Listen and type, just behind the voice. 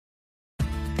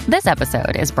This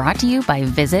episode is brought to you by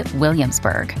Visit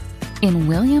Williamsburg. In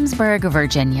Williamsburg,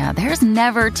 Virginia, there's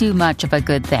never too much of a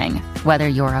good thing. Whether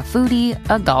you're a foodie,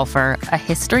 a golfer, a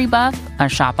history buff, a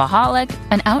shopaholic,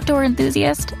 an outdoor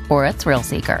enthusiast, or a thrill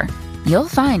seeker, you'll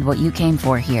find what you came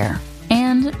for here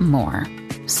and more.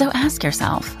 So ask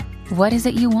yourself, what is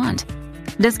it you want?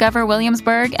 Discover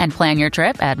Williamsburg and plan your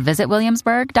trip at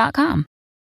visitwilliamsburg.com.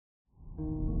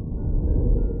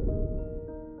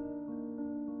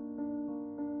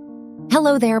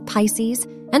 Hello there, Pisces,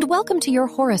 and welcome to your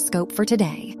horoscope for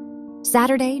today,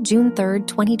 Saturday, June 3rd,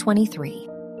 2023.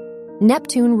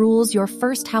 Neptune rules your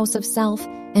first house of self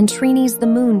and trines the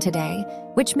moon today,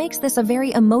 which makes this a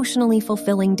very emotionally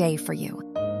fulfilling day for you.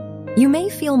 You may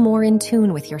feel more in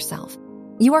tune with yourself.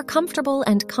 You are comfortable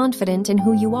and confident in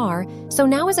who you are, so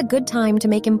now is a good time to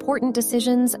make important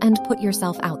decisions and put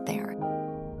yourself out there.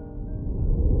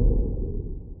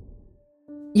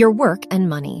 Your work and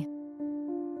money.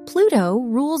 Pluto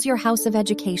rules your house of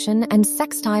education and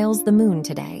sextiles the moon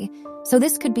today, so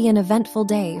this could be an eventful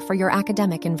day for your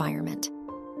academic environment.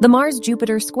 The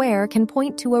Mars-Jupiter square can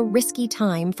point to a risky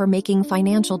time for making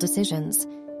financial decisions.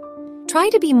 Try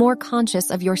to be more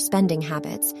conscious of your spending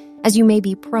habits, as you may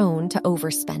be prone to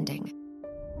overspending.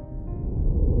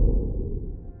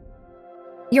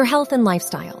 Your health and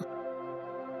lifestyle.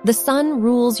 The sun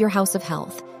rules your house of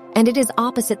health, and it is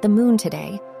opposite the moon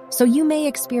today, so you may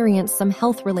experience some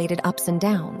health-related ups and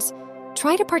downs.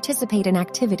 Try to participate in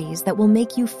activities that will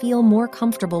make you feel more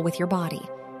comfortable with your body.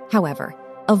 However,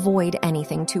 avoid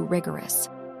anything too rigorous.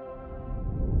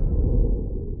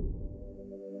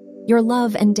 Your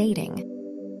love and dating.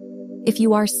 If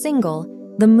you are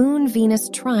single, the Moon-Venus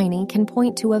trine can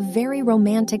point to a very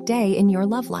romantic day in your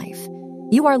love life.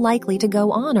 You are likely to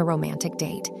go on a romantic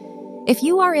date. If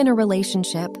you are in a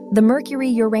relationship, the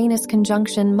Mercury-Uranus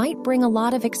conjunction might bring a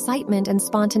lot of excitement and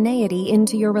spontaneity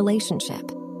into your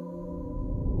relationship.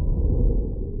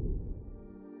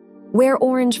 Wear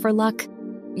orange for luck.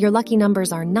 Your lucky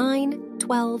numbers are 9,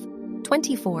 12,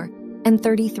 24, and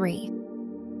 33.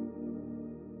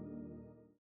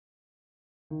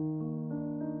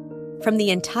 From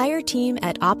the entire team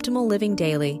at Optimal Living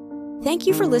Daily, thank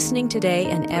you for listening today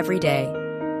and every day.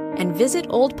 And visit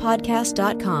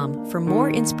oldpodcast.com for more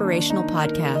inspirational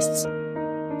podcasts.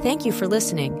 Thank you for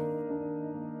listening.